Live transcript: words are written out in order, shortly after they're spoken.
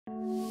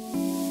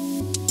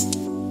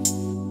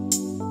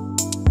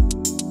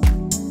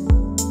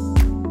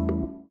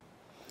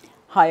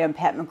Hi, I'm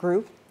Pat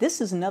McGrew. This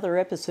is another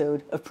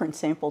episode of Print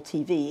Sample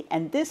TV,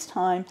 and this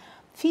time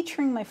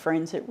featuring my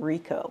friends at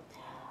Ricoh.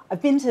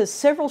 I've been to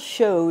several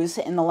shows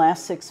in the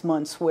last 6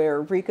 months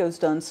where Ricoh's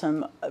done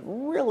some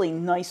really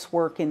nice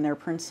work in their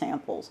print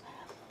samples.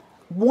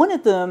 One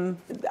of them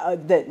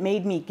that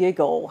made me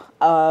giggle,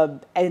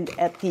 and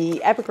at the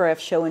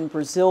Abergraph show in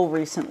Brazil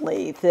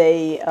recently,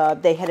 they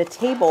had a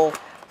table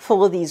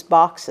full of these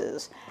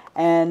boxes.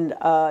 And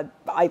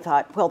I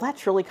thought, well,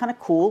 that's really kind of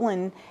cool.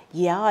 And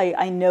yeah,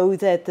 I know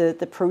that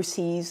the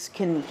proceeds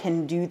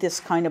can do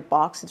this kind of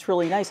box. It's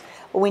really nice.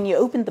 But when you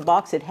opened the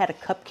box, it had a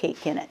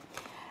cupcake in it.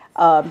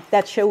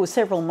 That show was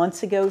several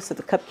months ago, so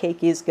the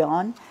cupcake is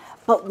gone.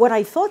 But what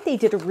I thought they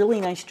did a really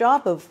nice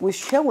job of was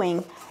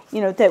showing,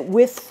 that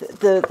with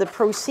the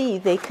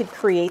proceed, they could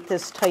create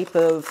this type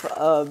of,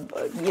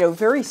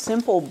 very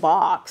simple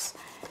box.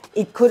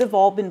 It could have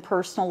all been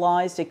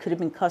personalized. It could have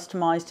been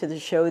customized to the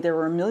show. There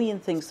were a million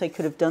things they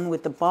could have done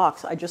with the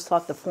box. I just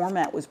thought the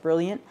format was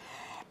brilliant.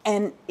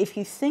 And if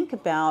you think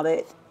about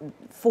it,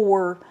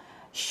 for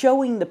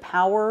showing the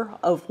power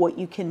of what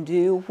you can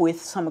do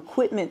with some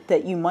equipment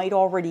that you might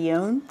already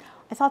own,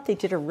 I thought they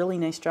did a really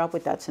nice job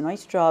with that. It's a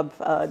nice job.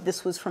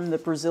 This was from the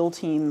Brazil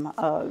team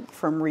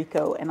from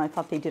Ricoh, and I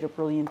thought they did a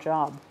brilliant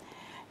job.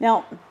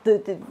 Now,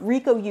 the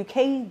Ricoh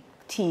UK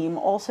team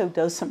also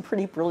does some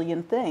pretty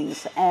brilliant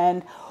things,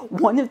 and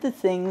one of the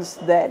things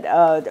that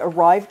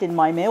arrived in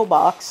my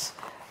mailbox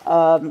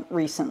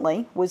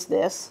recently was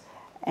this.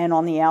 And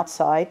on the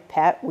outside,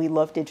 Pat, we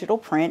love digital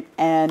print,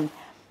 and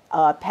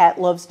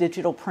Pat loves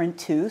digital print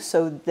too,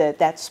 so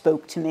that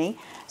spoke to me.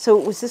 So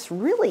it was this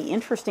really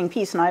interesting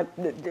piece, and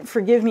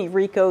forgive me,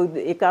 Ricoh,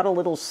 it got a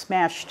little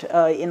smashed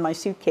in my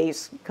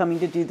suitcase coming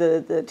to do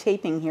the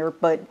taping here,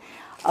 but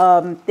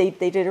they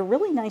did a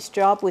really nice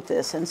job with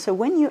this. And so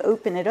when you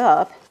open it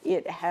up,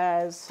 it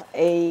has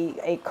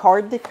a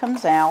card that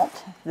comes out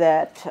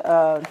that,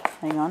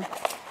 hang on,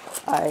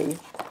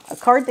 a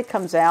card that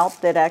comes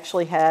out that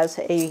actually has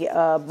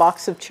a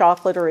box of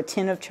chocolate or a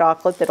tin of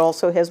chocolate that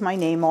also has my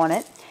name on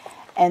it.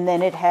 And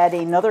then it had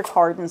another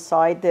card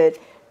inside that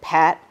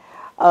Pat,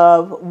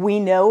 we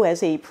know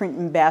as a print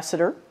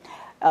ambassador,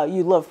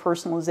 you love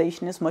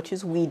personalization as much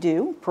as we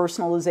do.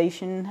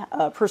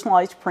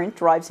 Personalized print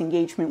drives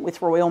engagement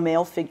with Royal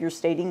Mail, figures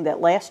stating that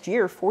last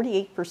year,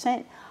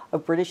 48%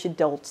 of British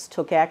adults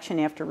took action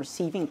after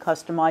receiving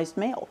customized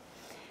mail.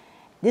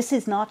 This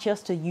is not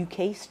just a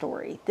UK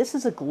story. This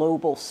is a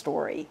global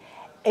story.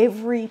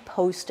 Every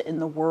post in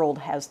the world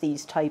has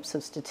these types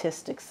of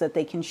statistics that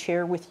they can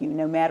share with you,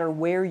 no matter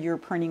where your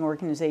printing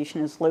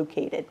organization is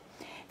located.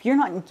 If you're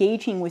not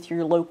engaging with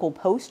your local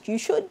post, you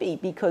should be,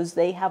 because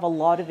they have a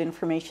lot of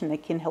information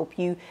that can help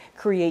you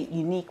create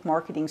unique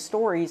marketing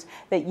stories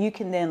that you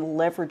can then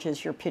leverage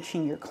as you're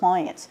pitching your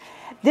clients.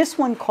 This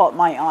one caught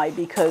my eye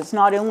because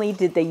not only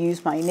did they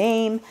use my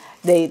name,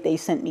 they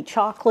sent me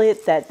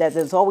chocolate. That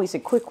is always a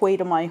quick way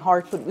to my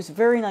heart, but it was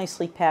very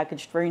nicely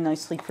packaged, very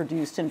nicely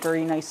produced, and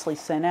very nicely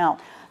sent out.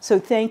 So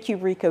thank you,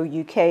 Ricoh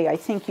UK. I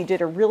think you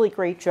did a really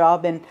great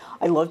job, and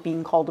I love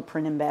being called a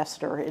print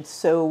ambassador. It's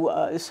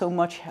so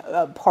much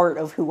part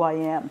of who I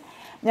am.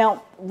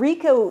 Now,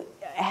 Ricoh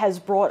has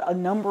brought a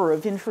number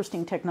of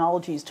interesting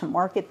technologies to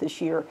market this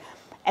year,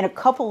 and a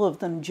couple of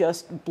them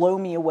just blow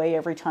me away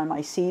every time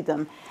I see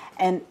them.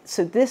 And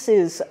so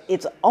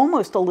it's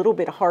almost a little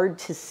bit hard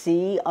to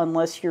see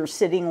unless you're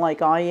sitting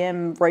like I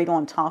am right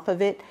on top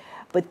of it.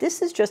 But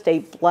this is just a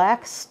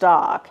black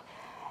stock,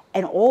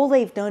 and all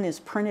they've done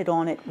is printed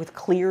on it with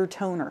clear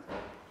toner.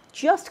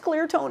 Just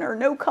clear toner,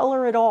 no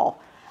color at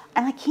all.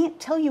 And I can't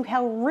tell you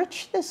how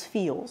rich this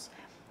feels.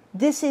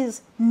 This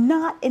is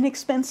not an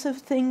expensive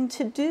thing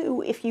to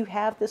do if you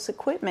have this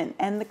equipment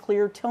and the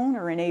clear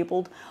toner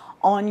enabled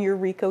on your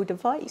Ricoh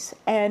device.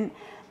 And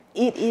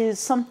it is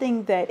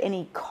something that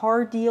any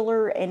car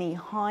dealer, any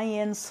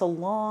high-end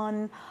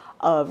salon,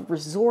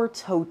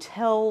 resorts,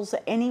 hotels,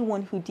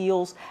 anyone who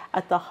deals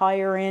at the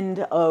higher end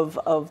of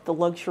the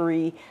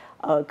luxury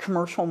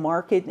commercial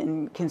market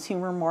and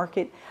consumer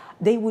market,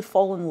 they would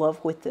fall in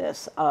love with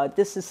this.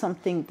 This is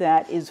something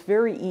that is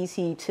very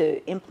easy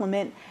to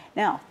implement.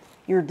 Now,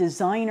 your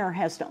designer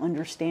has to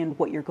understand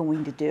what you're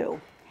going to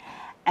do.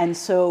 And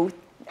so,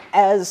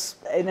 as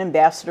an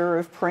ambassador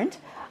of print,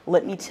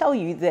 let me tell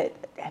you that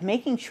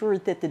making sure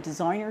that the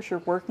designers you're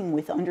working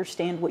with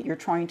understand what you're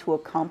trying to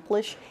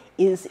accomplish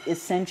is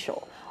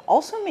essential.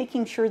 Also,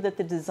 making sure that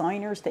the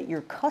designers that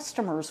your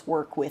customers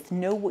work with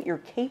know what you're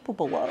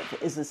capable of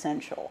is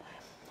essential.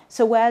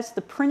 So as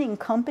the printing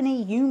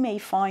company, you may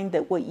find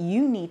that what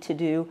you need to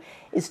do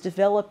is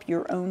develop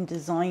your own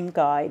design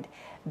guide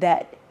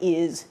that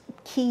is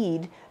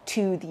keyed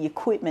to the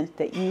equipment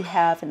that you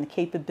have and the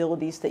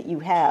capabilities that you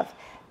have.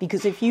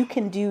 Because if you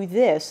can do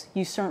this,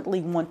 you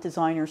certainly want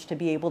designers to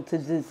be able to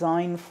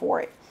design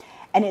for it.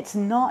 And it's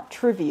not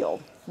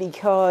trivial,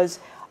 because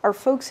our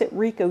folks at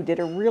Ricoh did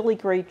a really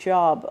great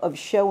job of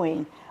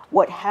showing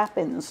what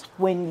happens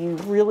when you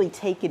really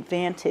take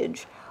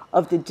advantage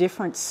of the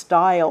different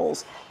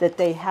styles that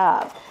they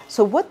have.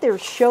 So what they're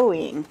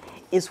showing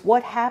is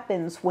what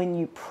happens when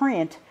you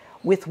print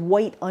with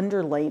white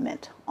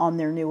underlayment on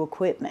their new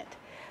equipment.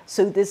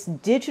 So this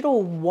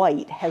digital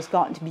white has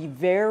gotten to be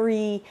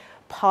very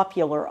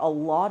popular. A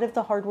lot of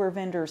the hardware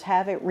vendors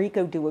have it.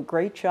 Ricoh do a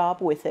great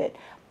job with it.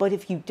 But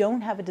if you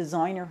don't have a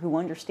designer who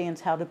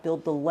understands how to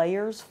build the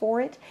layers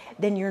for it,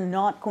 then you're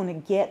not going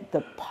to get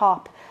the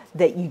pop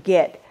that you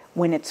get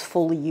when it's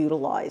fully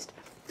utilized.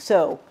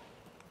 So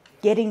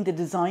getting the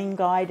design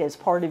guide as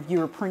part of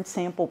your print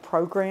sample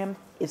program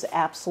is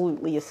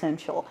absolutely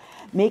essential.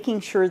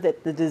 Making sure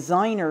that the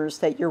designers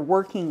that you're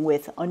working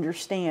with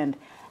understand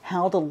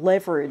how to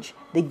leverage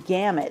the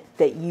gamut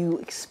that you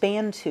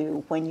expand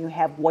to when you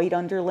have white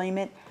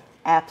underlayment,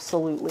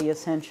 absolutely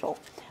essential.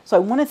 So I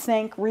want to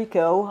thank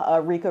Ricoh,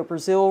 Ricoh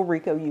Brazil,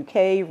 Ricoh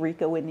UK,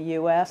 Ricoh in the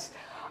US,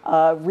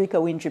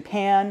 Ricoh in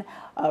Japan,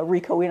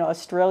 Ricoh in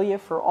Australia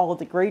for all of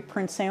the great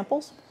print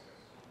samples.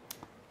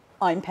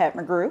 I'm Pat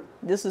McGrew.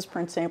 This is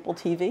Print Sample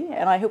TV,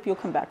 and I hope you'll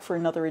come back for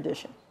another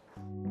edition.